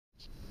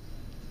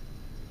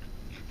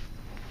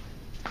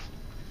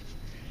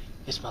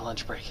It's my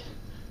lunch break.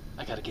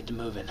 I gotta get to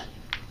moving.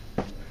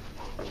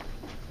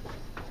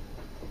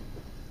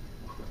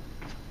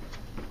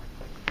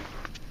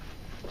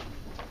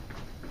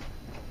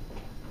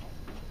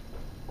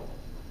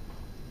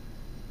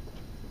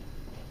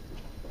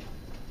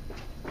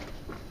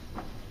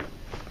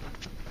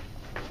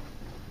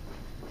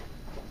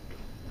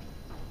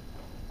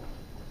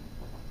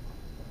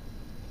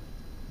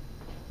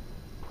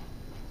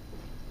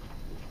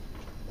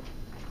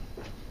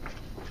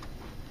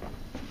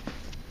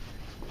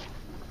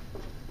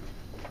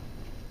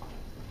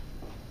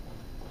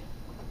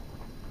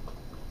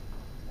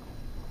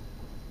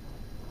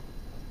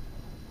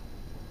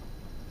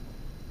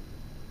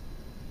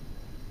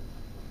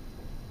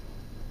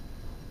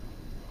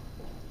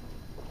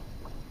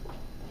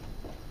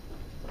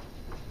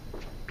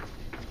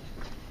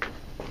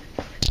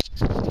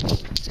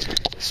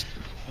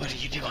 What do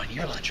you do on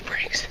your lunch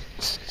breaks?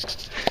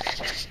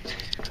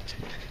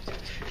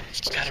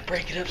 Gotta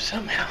break it up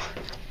somehow.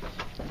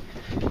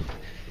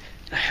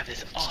 I have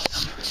this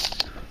awesome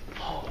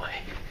hallway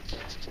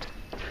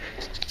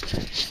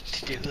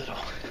to do little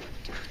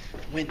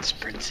wind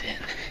sprints in.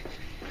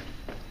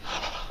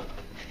 Oh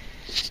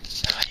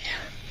yeah,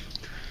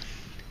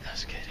 that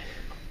was good.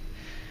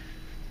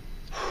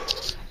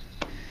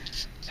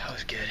 That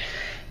was good.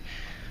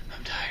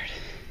 I'm tired,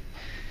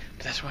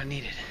 but that's what I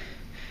needed.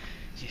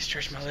 You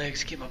stretch my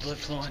legs, get my blood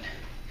flowing,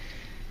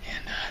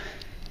 and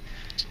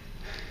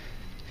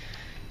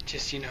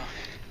just,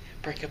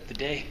 break up the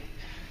day.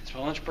 It's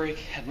my lunch break,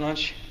 had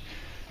lunch,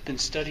 been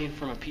studying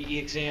for my PE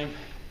exam,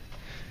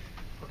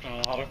 working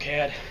on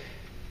AutoCAD,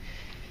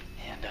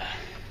 and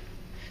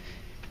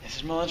this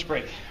is my lunch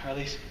break, or at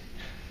least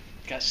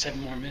got 7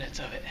 more minutes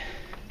of it.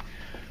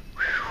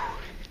 Whew.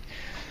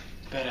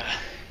 But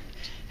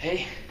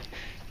hey,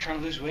 trying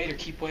to lose weight or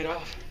keep weight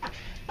off, you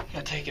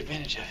gotta take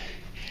advantage of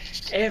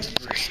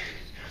every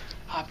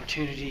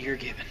opportunity you're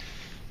given.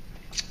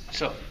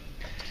 So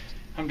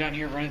I'm down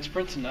here running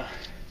sprints in the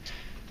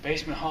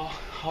basement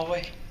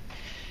hallway,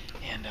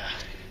 and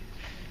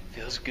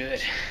feels good.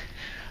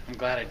 I'm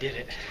glad I did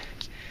it.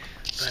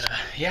 But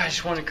yeah, I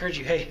just want to encourage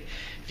you, hey,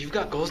 if you've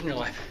got goals in your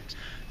life,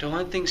 don't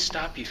let things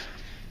stop you.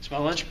 It's my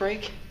lunch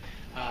break.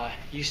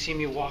 You see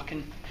me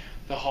walking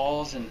the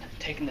halls and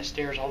taking the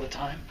stairs all the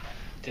time.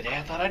 Today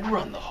I thought I'd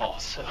run the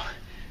halls, so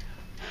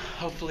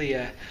hopefully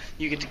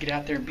you get to get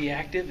out there and be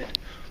active, and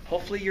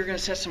hopefully you're going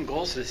to set some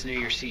goals this New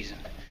Year's season.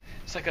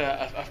 It's like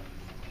a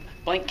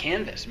blank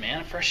canvas,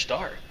 man, a fresh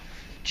start.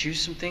 Choose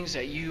some things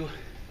that you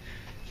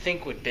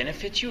think would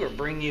benefit you or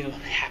bring you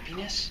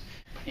happiness,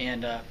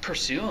 and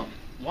pursue them.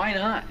 Why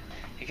not?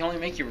 It can only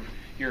make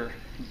your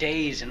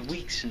days and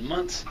weeks and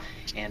months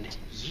and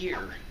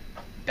year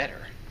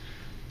better.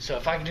 So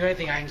if I can do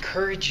anything, I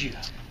encourage you,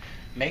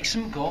 make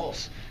some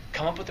goals.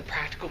 Come up with a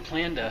practical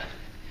plan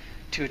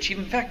to achieve.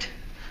 In fact,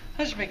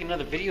 I'll just make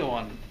another video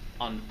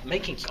on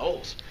making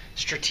goals,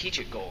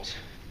 strategic goals.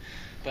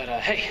 But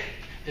hey,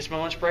 this is my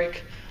lunch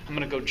break. I'm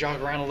gonna go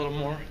jog around a little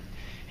more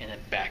and then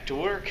back to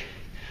work.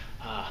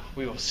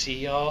 We will see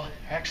y'all.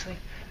 Actually,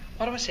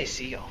 why do I say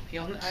see y'all?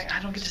 I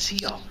don't get to see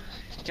y'all.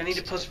 I need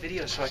to post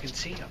videos so I can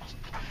see y'all.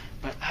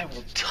 But I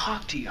will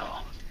talk to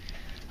y'all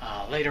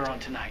later on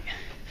tonight.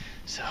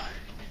 So,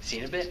 see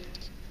you in a bit.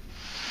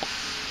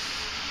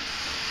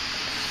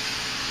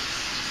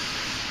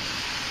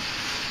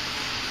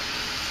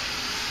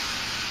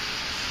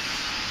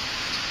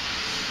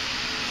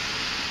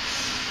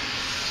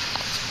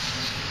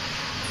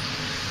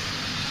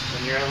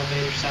 When your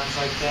elevator sounds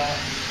like that,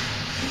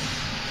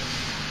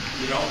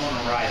 you don't want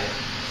to ride it.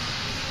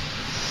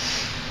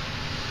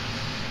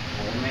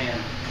 Oh man,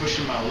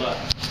 pushing my luck.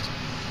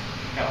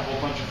 Got a whole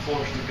bunch of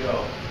floors to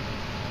go.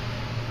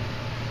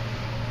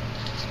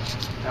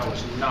 That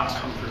was not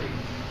comforting.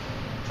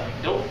 It's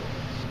like,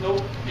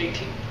 nope,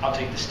 18. I'll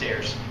take the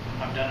stairs.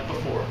 I've done it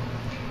before.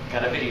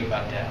 Got a video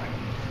about that.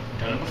 I've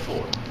done it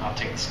before. I'll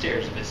take the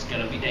stairs if it's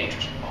gonna be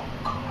dangerous. Oh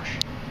gosh,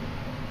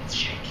 it's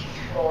shaking.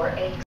 4-8.